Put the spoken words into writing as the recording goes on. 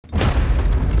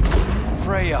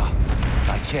Freya!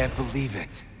 I can't believe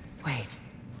it. Wait,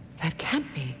 that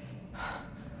can't be.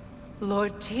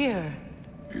 Lord Tyr.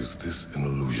 Is this an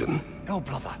illusion? No,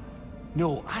 brother.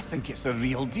 No, I think it's the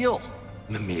real deal.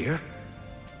 Mimir?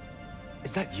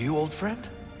 Is that you, old friend?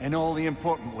 In all the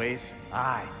important ways,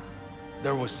 aye.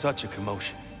 There was such a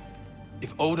commotion.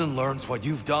 If Odin learns what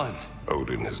you've done...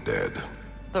 Odin is dead.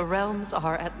 The realms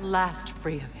are at last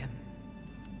free of him.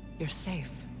 You're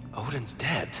safe. Odin's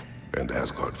dead. And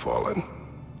Asgard fallen.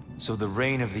 So the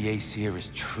reign of the Aesir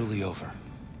is truly over.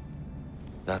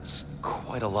 That's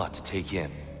quite a lot to take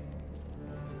in.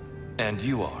 And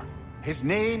you are? His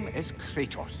name is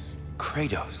Kratos.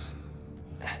 Kratos.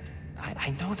 I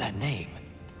know that name.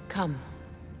 Come.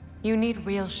 You need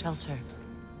real shelter.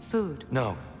 Food.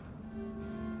 No.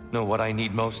 No, what I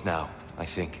need most now, I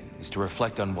think, is to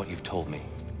reflect on what you've told me.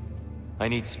 I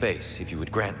need space, if you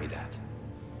would grant me that.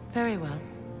 Very well.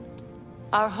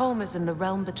 Our home is in the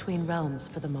realm between realms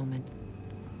for the moment.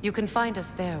 You can find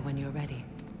us there when you're ready.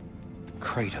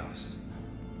 Kratos.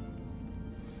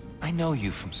 I know you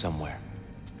from somewhere.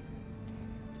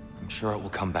 I'm sure it will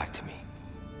come back to me.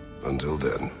 Until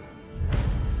then,